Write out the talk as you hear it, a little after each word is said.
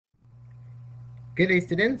Good day,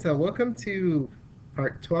 students. Welcome to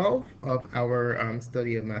part 12 of our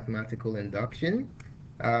study of mathematical induction.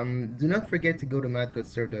 Do not forget to go to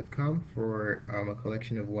mathgotserved.com for a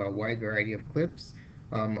collection of a wide variety of clips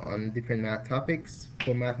on different math topics.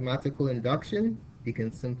 For mathematical induction, you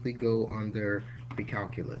can simply go under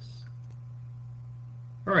pre-calculus.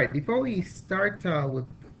 All right, before we start with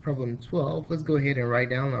problem 12, let's go ahead and write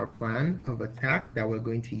down our plan of attack that we're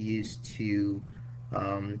going to use to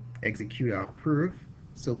execute our proof.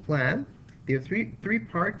 So plan, there are three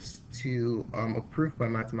parts to a proof by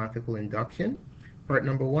mathematical induction. Part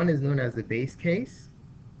number one is known as the base case.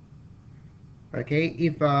 Okay,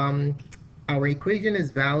 if our equation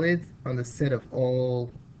is valid on the set of all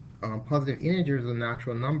positive integers or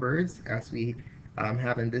natural numbers, as we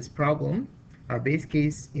have in this problem, our base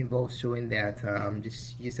case involves showing that you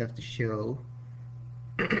just have to show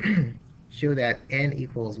show that n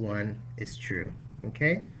equals 1 is true.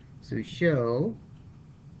 Okay, so show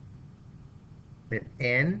that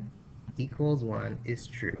n equals 1 is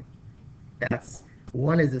true. That's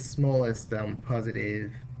 1 is the smallest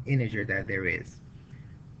positive integer that there is.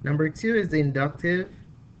 Number 2 is the inductive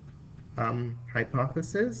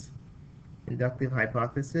hypothesis. Inductive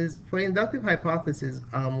hypothesis. For inductive hypothesis,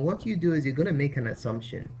 what you do is you're going to make an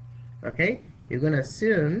assumption. Okay? You're going to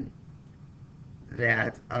assume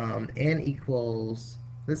that n equals,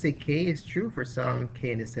 let's say k is true for some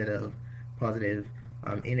k in the set of positive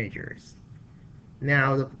integers.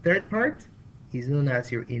 Now, the third part is known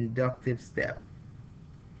as your inductive step.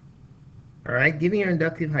 All right, given your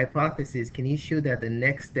inductive hypothesis, can you show that the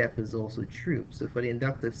next step is also true? So for the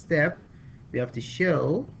inductive step, we have to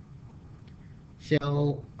show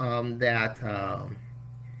that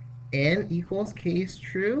n equals k is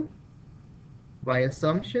true by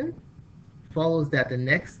assumption, follows that the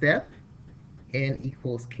next step, n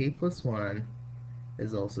equals k plus 1,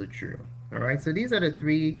 is also true. All right, so these are the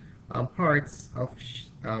three parts of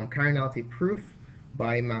carrying out a proof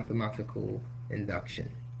by mathematical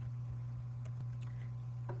induction.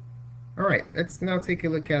 All right, let's now take a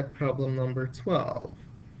look at problem number 12.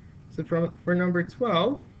 So for number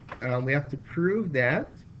 12, we have to prove that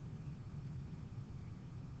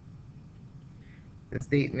the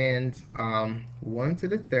statement 1 to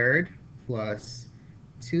the third plus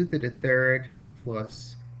 2 to the third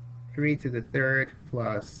plus 3 to the third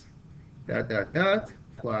plus ...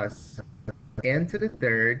 plus n to the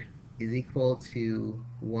third is equal to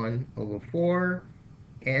 1 over 4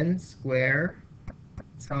 n squared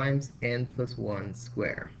times n plus 1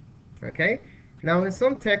 squared. Okay? Now, in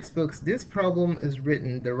some textbooks, this problem is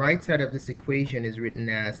written, the right side of this equation is written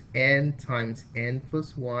as n times n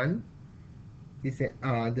plus 1 this,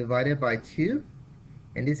 divided by 2,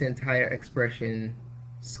 and this entire expression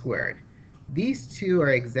squared. These two are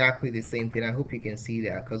exactly the same thing. I hope you can see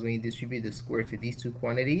that, because when you distribute the square to these two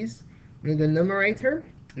quantities, in the numerator,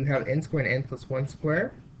 you have n squared and n plus 1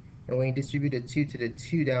 squared, and when you distribute the 2 to the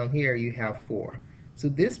 2 down here, you have 4. So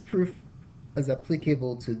this proof is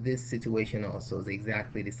applicable to this situation also. It's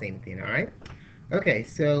exactly the same thing, all right? Okay,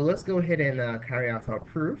 so let's go ahead and carry out our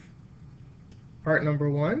proof. Part number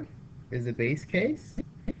one is the base case.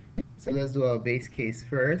 So let's do our base case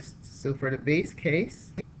first. So for the base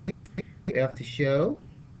case, we have to show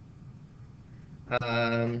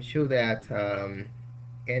that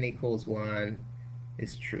n equals 1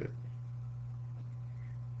 is true.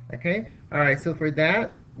 Okay, all right, so for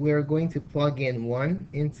that, we're going to plug in 1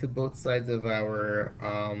 into both sides of our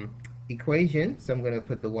equation. So I'm going to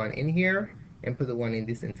put the 1 in here and put the 1 in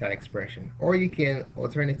this entire expression. Or you can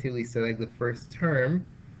alternatively select the first term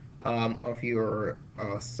of your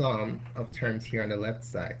sum of terms here on the left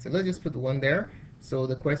side. So let's just put the 1 there. So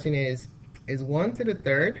the question is 1 to the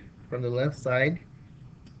third from the left side,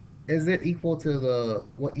 is it equal to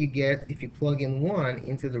what you get if you plug in 1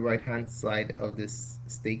 into the right-hand side of this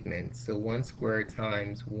statement? So 1 squared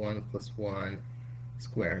times 1 plus 1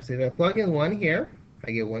 squared. So if I plug in 1 here,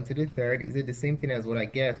 I get 1 to the third. Is it the same thing as what I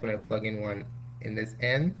get when I plug in 1 in this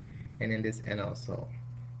n and in this n also?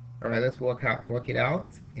 All right, let's work it out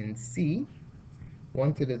in C.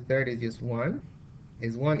 1 to the third is just 1.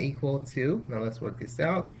 Is 1 equal to, now let's work this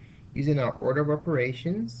out. Using our order of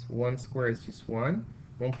operations, 1 squared is just 1.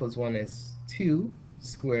 1 plus 1 is 2.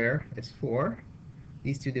 Square is 4.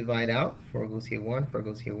 These two divide out. 4 goes here 1, 4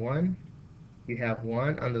 goes here 1. You have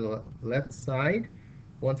 1 on the left side.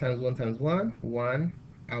 1 times 1 times 1, 1.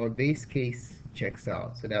 Our base case checks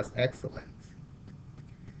out, so that's excellent.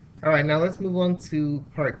 All right, now let's move on to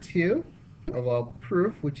part 2 of our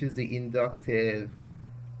proof, which is the inductive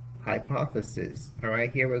hypothesis. All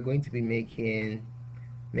right, here we're going to be making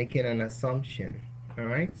an assumption. All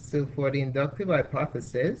right, so for the inductive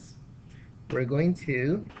hypothesis, we're going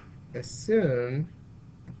to assume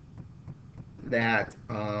that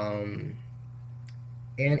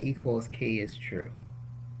n equals k is true.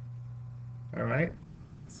 All right.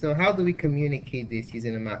 So how do we communicate this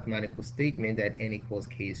using a mathematical statement that n equals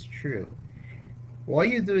k is true? What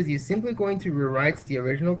you do is you're simply going to rewrite the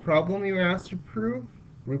original problem you were asked to prove,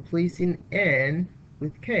 replacing n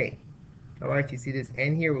with k. All right, you see this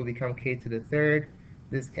n here will become k to the third,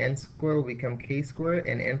 this n squared will become k squared,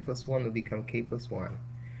 and n plus 1 will become k plus 1.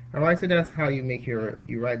 All right, so that's how you make you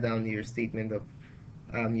write down your statement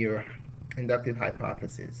of your inductive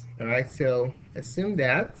hypothesis. All right, so assume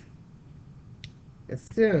that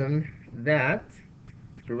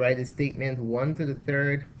to write a statement 1 to the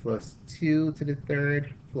third plus 2 to the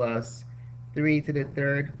third plus 3 to the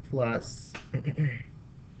third plus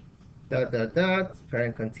dot dot dot,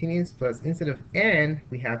 parent continues, plus instead of n,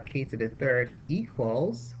 we have k to the third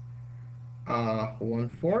equals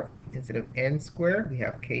 1/4. Instead of n squared, we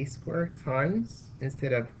have k squared times,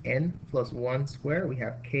 instead of n plus 1 squared, we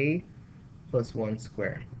have k plus 1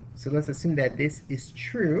 squared. So let's assume that this is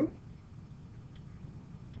true,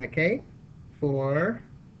 okay, for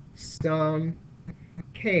some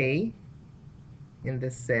k in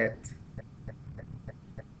the set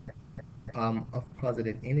of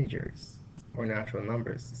positive integers or natural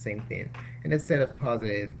numbers, the same thing, in a set of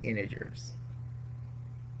positive integers.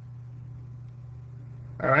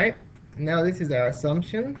 All right, now this is our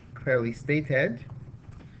assumption, clearly stated.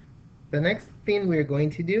 The next thing we're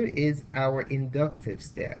going to do is our inductive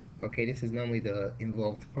step. Okay, this is normally the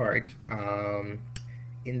involved part.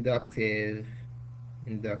 Inductive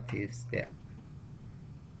step.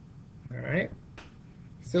 All right.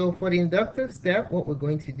 So for the inductive step, what we're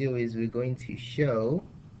going to do is we're going to show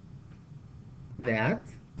that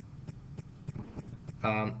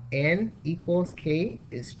n equals k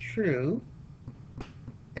is true,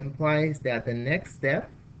 implies that the next step,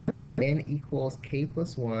 n equals k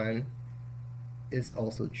plus 1, is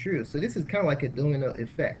also true. So this is kind of like a domino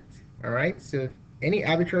effect. All right. So if any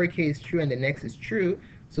arbitrary k is true and the next is true,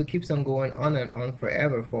 so it keeps on going on and on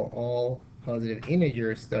forever for all positive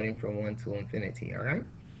integers starting from 1 to infinity. All right.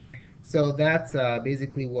 So that's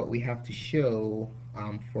basically what we have to show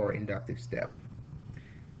for inductive step.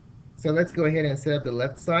 So let's go ahead and set up the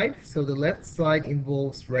left side. So the left side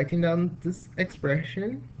involves writing down this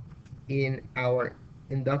expression in our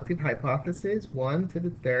inductive hypothesis, 1 to the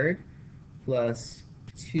third plus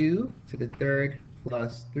 2 to the third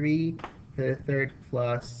plus 3 to the third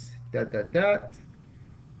plus dot dot dot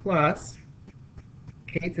plus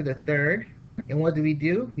k to the third. And what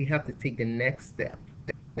do? We have to take the next step.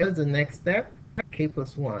 What is the next step? K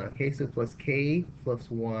plus 1. Okay, so plus k plus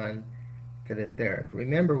 1 to the third.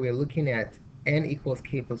 Remember, we're looking at n equals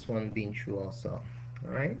k plus 1 being true also.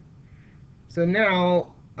 All right? So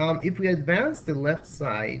now, if we advance the left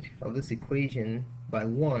side of this equation by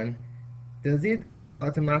 1, does it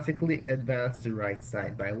automatically advance the right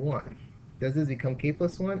side by 1? Does this become k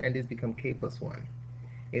plus 1 and this become k plus 1?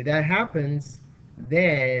 If that happens,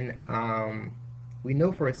 then we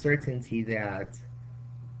know for a certainty that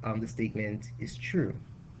the statement is true.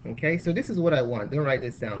 Okay, so this is what I want. Don't write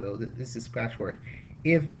this down though. This is scratch work.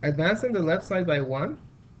 If advancing the left side by 1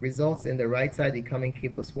 results in the right side becoming k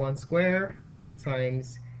plus 1 square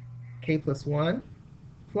times k plus 1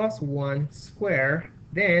 plus 1 square,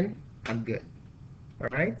 then I'm good. All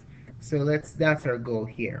right, so that's our goal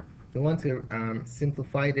here. We want to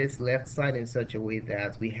simplify this left side in such a way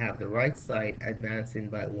that we have the right side advancing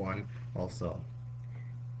by 1 also.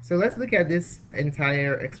 So let's look at this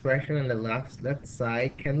entire expression on the left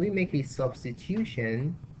side. Can we make a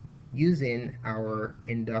substitution using our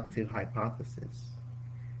inductive hypothesis?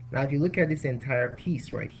 Now, if you look at this entire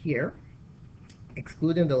piece right here,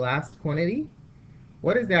 excluding the last quantity,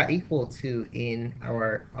 what is that equal to in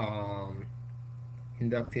our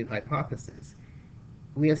inductive hypothesis?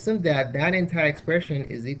 We assume that that entire expression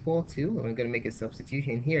is equal to, and we're going to make a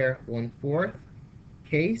substitution here, 1/4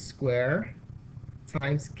 k squared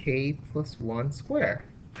times k plus 1 squared,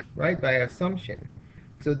 right, by assumption.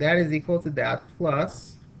 So that is equal to that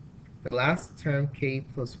plus the last term, k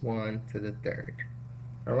plus 1 to the third.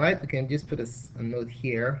 All right, we can just put a note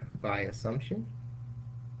here, by assumption.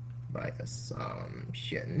 By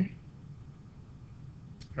assumption.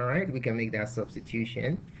 All right, we can make that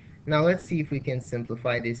substitution. Now let's see if we can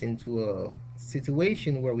simplify this into a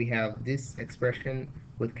situation where we have this expression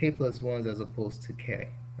with k plus 1s as opposed to k.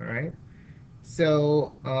 All right.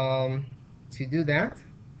 So to do that,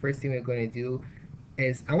 first thing we're going to do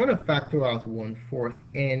is I want to factor out 1/4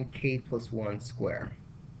 and k plus 1 square.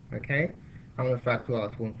 Okay, I want to factor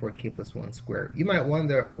out 1/4 k plus 1 square. You might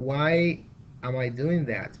wonder, why am I doing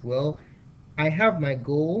that? Well, I have my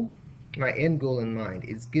goal, my end goal in mind.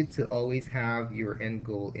 It's good to always have your end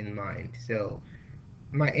goal in mind. So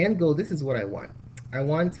my end goal, this is what I want. I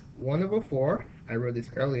want 1 over 4. I wrote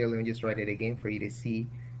this earlier. Let me just write it again for you to see.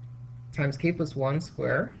 Times k plus 1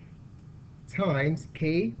 square times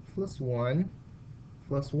k plus 1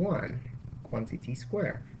 plus 1 quantity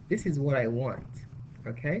square. This is what I want.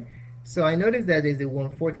 Okay? So I noticed that there's a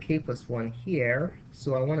 1/4 k plus 1 here.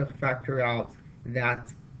 So I want to factor out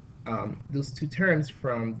that those two terms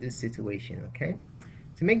from this situation. Okay?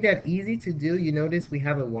 To make that easy to do, you notice we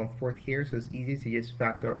have a 1/4 here, so it's easy to just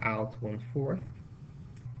factor out 1/4.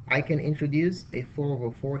 I can introduce a 4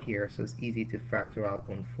 over 4 here, so it's easy to factor out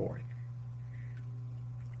 1/4.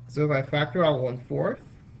 So if I factor out 1/4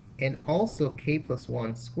 and also k plus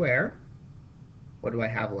 1 square, what do I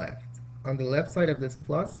have left? On the left side of this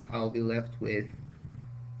plus, I'll be left with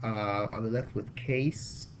k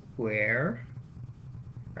square.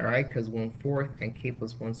 All right, because 1/4 and k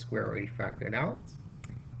plus 1 square already factored out.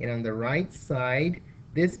 And on the right side,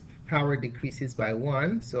 this power decreases by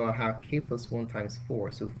 1, so I'll have k plus 1 times 4.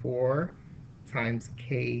 So 4 times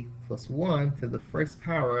k plus 1 to the first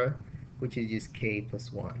power, which is just k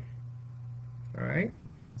plus 1. All right?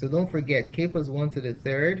 So don't forget, k plus 1 to the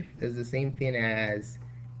third is the same thing as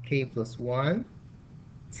k plus 1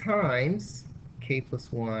 times k plus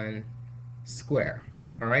 1 square.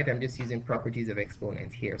 All right? I'm just using properties of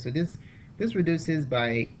exponent here. So this reduces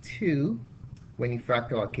by 2 when you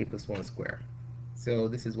factor out k plus 1 square. So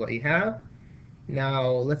this is what you have.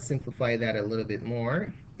 Now let's simplify that a little bit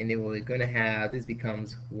more. And then we're going to have, this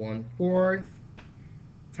becomes 1/4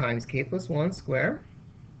 times k plus 1 square.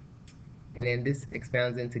 And then this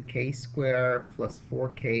expands into k squared plus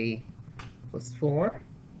 4k plus 4.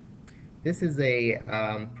 This is a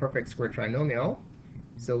perfect square trinomial.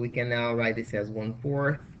 So we can now write this as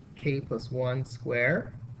 1/4 k plus 1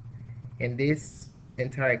 square. And this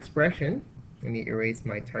entire expression, let me erase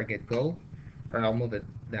my target goal, or I'll move it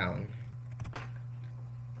down.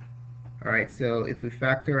 All right, so if we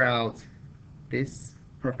factor out this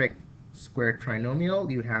perfect square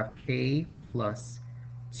trinomial, you have k plus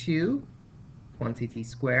 2 quantity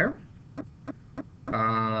square.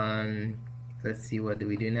 Let's see, what do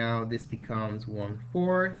we do now? This becomes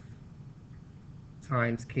 1/4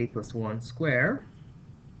 times k plus 1 square.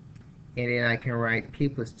 And then I can write k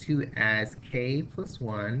plus 2 as k plus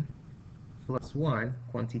 1 plus 1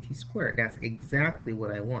 quantity squared. That's exactly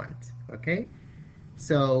what I want. Okay?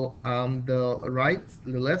 So the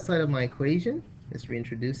left side of my equation, let's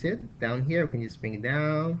reintroduce it. Down here, we can just bring it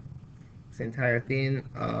down. This entire thing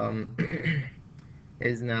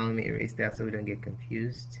is now, let me erase that so we don't get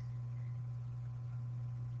confused.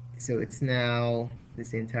 So it's now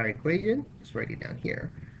this entire equation. Just write it down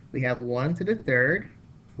here. We have 1 to the third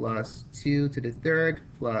plus 2 to the third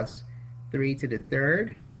plus 3 to the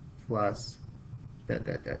third plus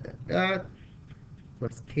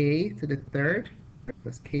plus k to the third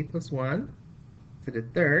plus k plus 1 to the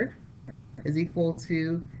third is equal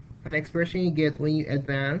to an expression you get when you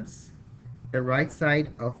advance the right side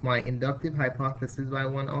of my inductive hypothesis by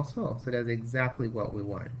 1 also. So that's exactly what we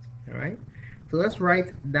want. All right? So let's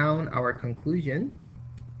write down our conclusion.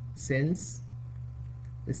 Since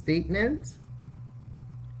the statement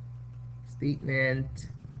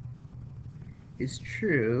is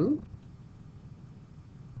true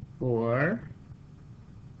for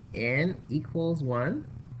n equals 1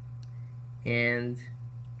 and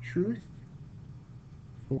truth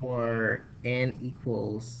for n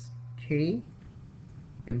equals k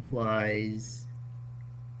implies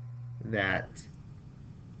that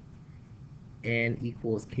n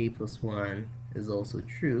equals k plus 1 is also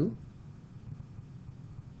true,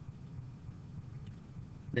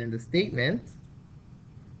 then the statement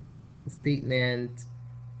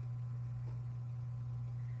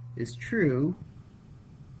is true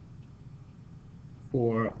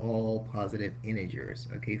for all positive integers.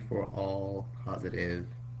 Okay, for all positive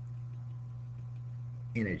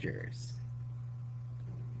integers.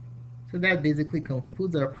 So that basically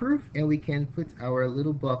concludes our proof, and we can put our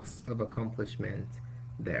little box of accomplishment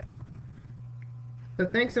there. So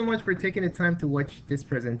thanks so much for taking the time to watch this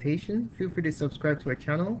presentation. Feel free to subscribe to our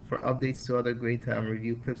channel for updates to other great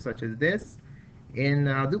review clips such as this. And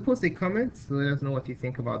do post a comment to let us know what you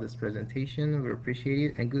think about this presentation. We appreciate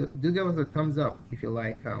it. And do give us a thumbs up if you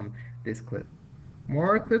like this clip.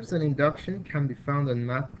 More clips on induction can be found on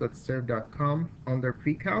mathgotserved.com under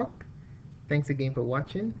pre-calc. Thanks again for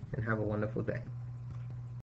watching, and have a wonderful day.